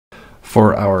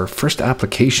For our first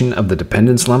application of the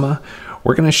dependence lemma,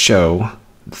 we're going to show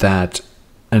that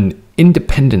an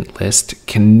independent list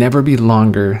can never be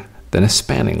longer than a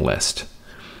spanning list.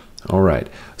 All right,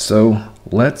 so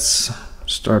let's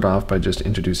start off by just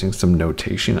introducing some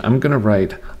notation. I'm going to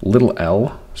write little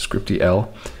l, scripty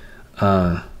l,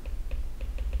 of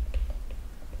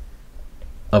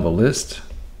a list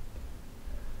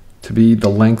to be the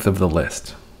length of the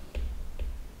list.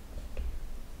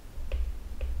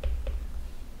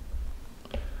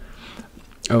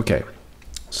 Okay,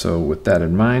 so with that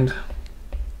in mind,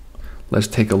 let's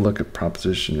take a look at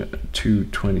proposition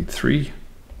 223,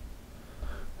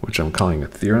 which I'm calling a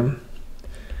theorem.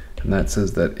 And that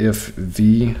says that if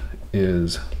V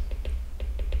is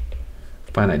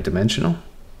finite dimensional,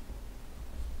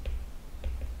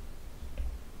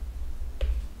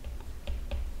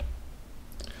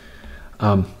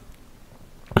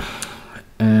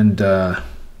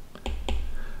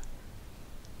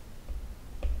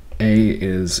 A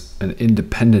is an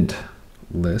independent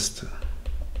list,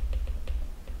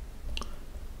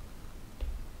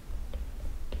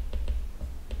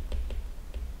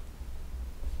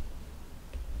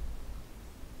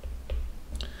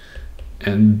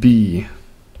 and B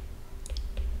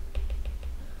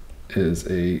is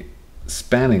a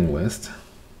spanning list,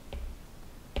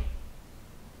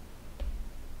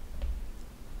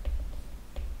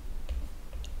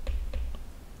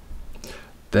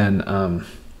 then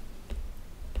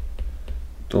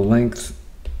the length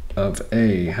of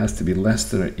A has to be less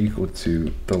than or equal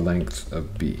to the length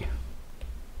of B.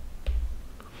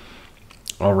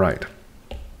 All right,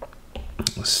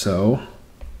 so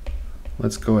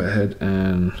let's go ahead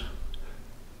and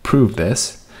prove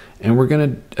this. And we're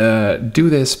going to do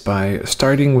this by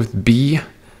starting with B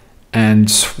and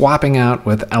swapping out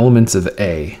with elements of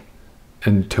A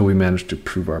until we manage to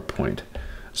prove our point.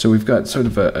 So we've got sort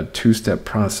of a two-step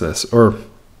process, or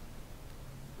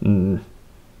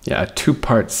a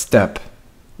two-part step,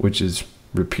 which is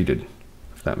repeated,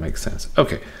 if that makes sense.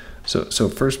 Okay, so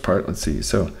first part, let's see.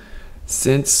 So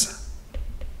since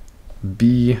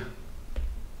B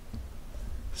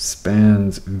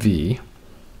spans V,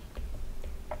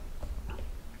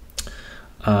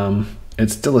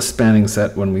 it's still a spanning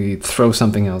set when we throw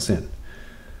something else in.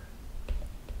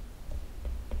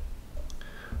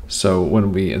 So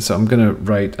I'm gonna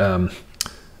write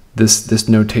this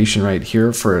notation right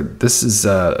here for this is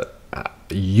a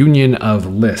union of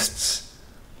lists,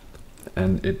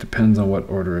 and it depends on what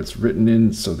order it's written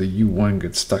in. So the U1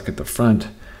 gets stuck at the front,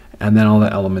 and then all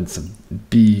the elements of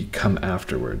B come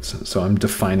afterwards. So I'm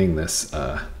defining this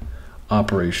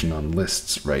operation on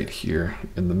lists right here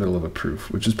in the middle of a proof,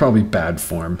 which is probably bad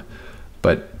form,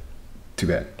 but too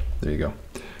bad. There you go.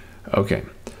 Okay.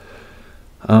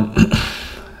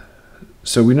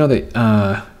 So we know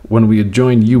that when we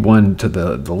adjoin U1 to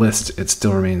the list, it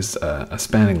still remains a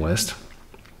spanning list.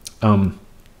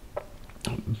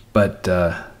 But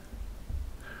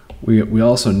we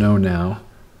also know now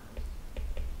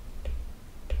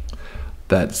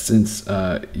that since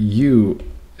U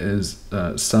is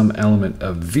some element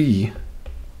of V,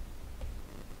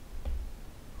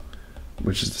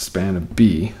 which is the span of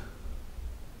B,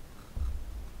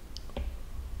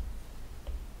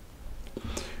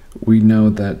 we know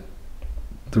that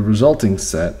the resulting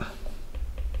set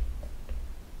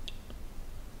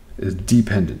is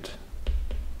dependent.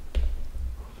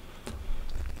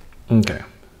 Okay.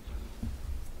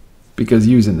 Because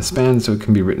U is in the span, so it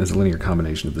can be written as a linear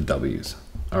combination of the W's.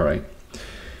 All right.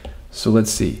 So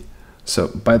let's see. So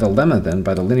by the lemma then,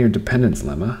 by the linear dependence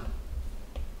lemma,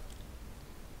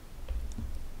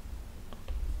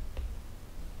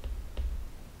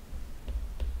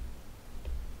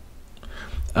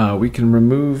 we can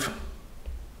remove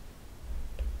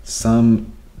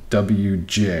some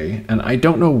Wj, and I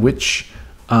don't know which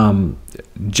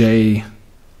J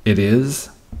it is,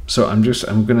 so I'm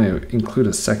going to include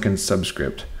a second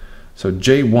subscript. So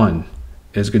J1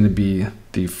 is going to be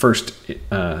the first,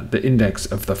 the index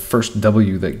of the first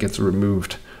W that gets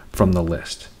removed from the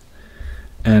list,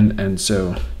 and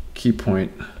so key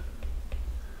point,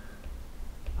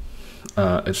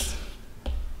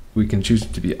 we can choose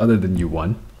it to be other than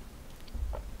U1.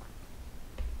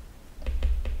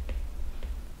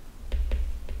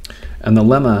 And the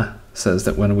lemma says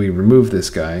that when we remove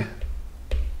this guy,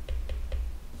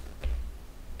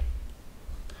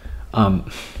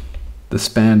 the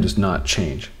span does not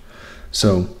change.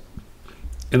 So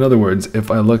in other words,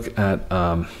 if I look at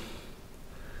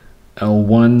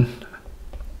L1,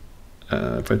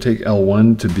 if I take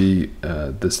L1 to be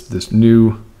this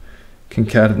new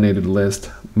concatenated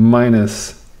list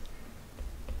minus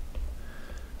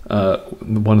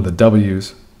one of the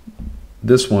W's,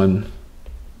 this one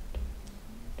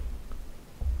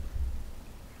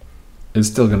is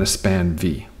still going to span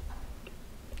V.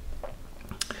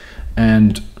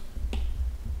 And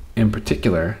in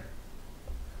particular,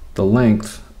 the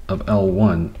length of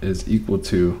L1 is equal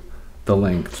to the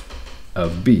length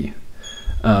of B.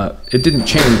 It didn't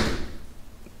change.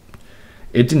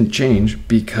 It didn't change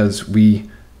because we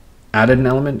added an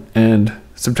element and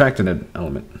subtracted an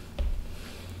element.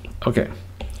 Okay,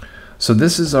 so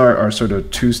this is our sort of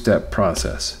two-step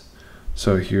process.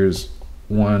 So here's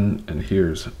 1 and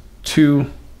here's 2,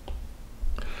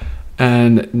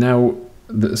 and now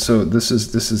so this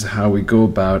is how we go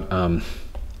about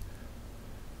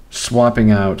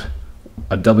swapping out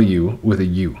a W with a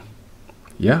U.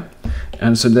 Yeah,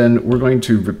 and so then we're going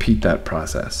to repeat that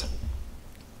process.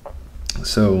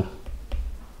 So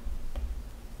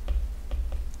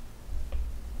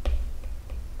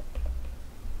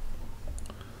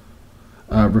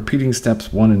repeating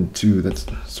steps 1 and 2, that's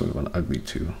sort of an ugly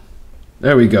 2.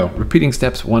 There we go, repeating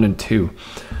steps 1 and 2.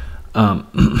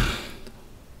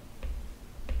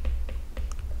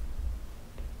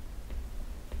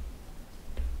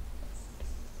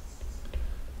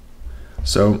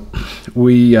 So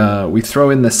we throw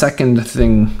in the second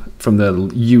thing from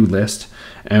the U list,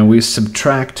 and we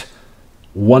subtract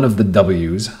one of the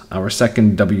W's. Our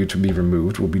second W to be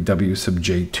removed will be W sub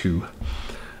J2.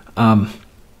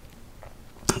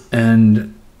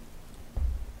 And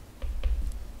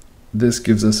this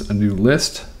gives us a new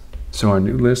list. So our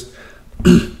new list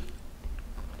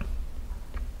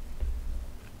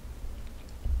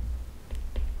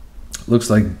looks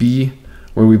like B,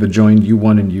 where we've adjoined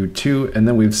U1 and U2, and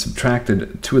then we've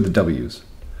subtracted 2 of the W's.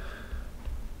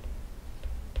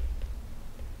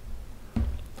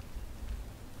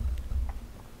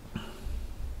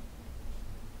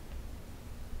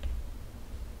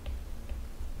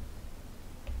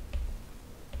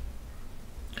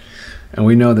 And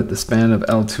we know that the span of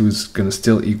L2 is going to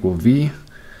still equal V.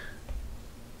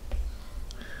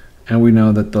 And we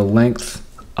know that the length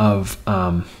of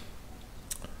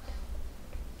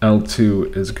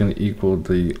L2 is going to equal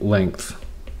the length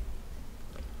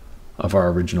of our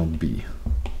original B.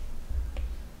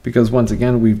 Because once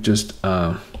again, we've just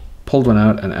pulled one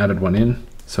out and added one in,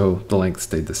 so the length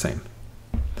stayed the same.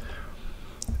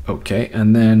 Okay,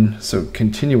 and then, so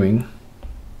continuing,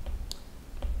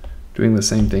 doing the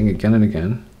same thing again and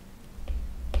again,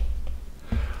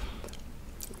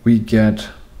 we get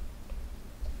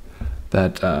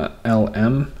that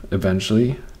LM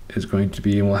eventually is going to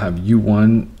be, and we'll have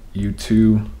U1,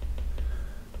 U2,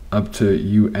 up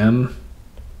to UM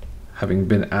having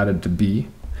been added to B.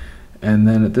 And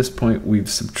then at this point, we've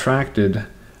subtracted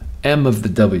M of the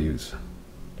W's.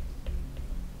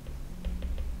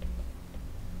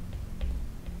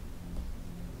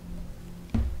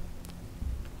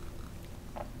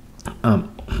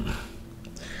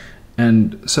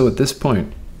 And so at this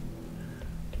point,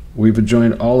 we've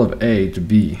adjoined all of A to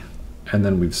B, and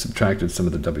then we've subtracted some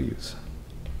of the W's.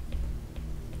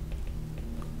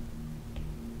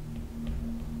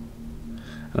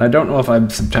 And I don't know if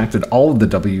I've subtracted all of the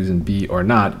W's in B or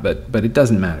not, but it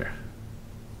doesn't matter.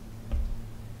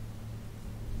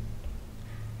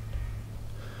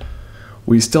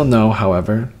 We still know,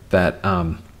 however, that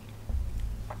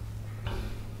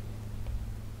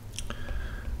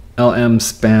LM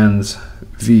spans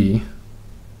V,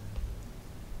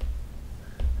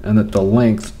 and that the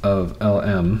length of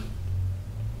LM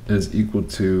is equal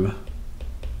to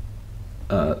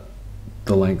the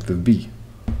length of B.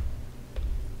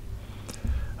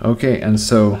 Okay, and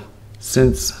so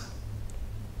since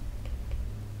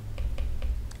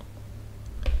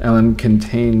LM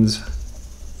contains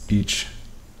each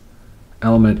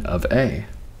element of A,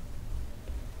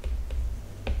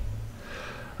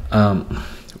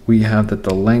 we have that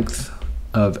the length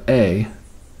of A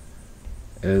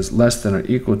is less than or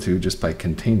equal to, just by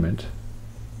containment,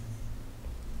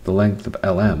 the length of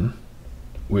LM,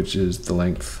 which is the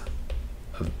length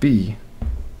of B,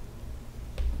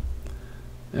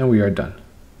 and we are done.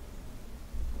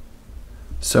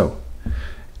 So,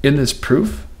 in this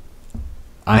proof,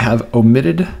 I have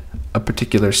omitted a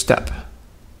particular step,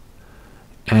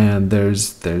 and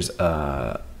there's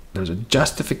a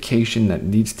justification that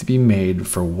needs to be made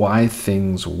for why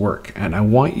things work, and I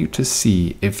want you to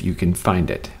see if you can find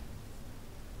it.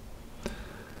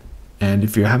 And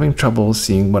if you're having trouble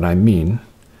seeing what I mean,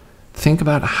 think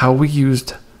about how we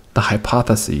used the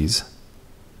hypotheses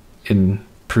in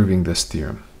proving this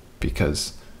theorem,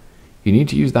 because you need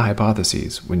to use the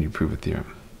hypotheses when you prove a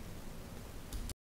theorem.